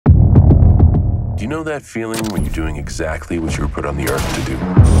Do you know that feeling when you're doing exactly what you were put on the earth to do?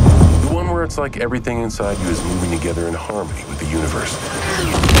 The one where it's like everything inside you is moving together in harmony with the universe.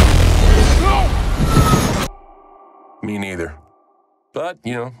 No! Me neither. But,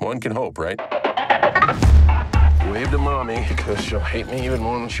 you know, one can hope, right? Wave to Mommy, because she'll hate me even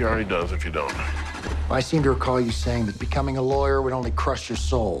more than she already does if you don't. I seem to recall you saying that becoming a lawyer would only crush your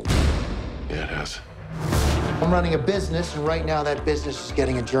soul. Yeah, it has. I'm running a business, and right now that business is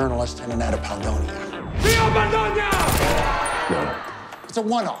getting a journalist in and out of Paldonia. No. It's a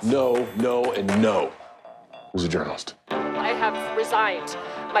one-off. No, no, and no. Who's a journalist? I have resigned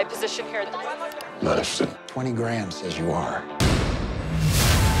my position here. Not interested. 20 grand says you are.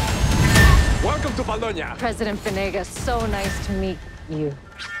 Welcome to Paldonia. President Venegas, so nice to meet you.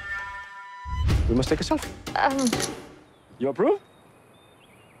 We must take a selfie. You approve?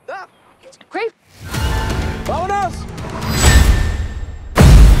 Great. Vámonos!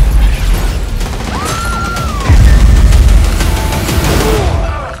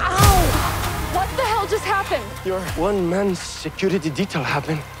 Ow! What the hell just happened? Your one-man security detail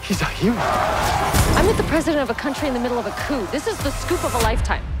happened. He's a hero. I'm with the president of a country in the middle of a coup. This is the scoop of a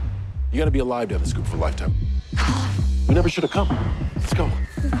lifetime. You gotta be alive to have the scoop for a lifetime. We never should have come. Let's go.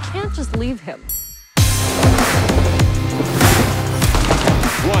 You can't just leave him.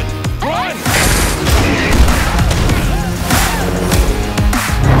 Run! Run!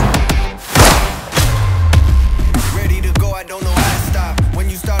 Ready to go, I don't know how to stop. When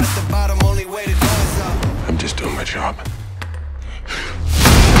you start at the bottom, only way to go is up. I'm just doing my job.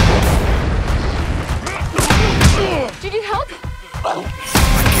 Do you need help? I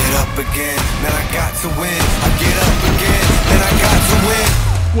get up again, then I got to win. I get up again, then I got to win.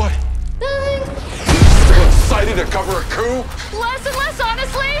 What? Nothing. Still excited to cover a coup? Less and less,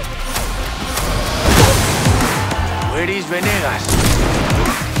 honestly. Where is Venegas?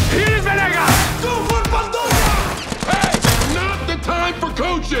 Here is Venegas! Go for Paldonia! Hey! Not the time for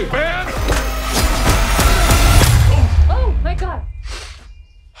coaching, man! Oh, my God.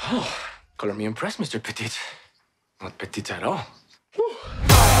 Color me impressed, Mr. Petit. Not petit at all.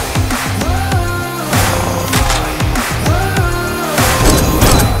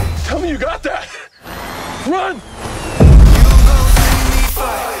 Tell me you got that! Run!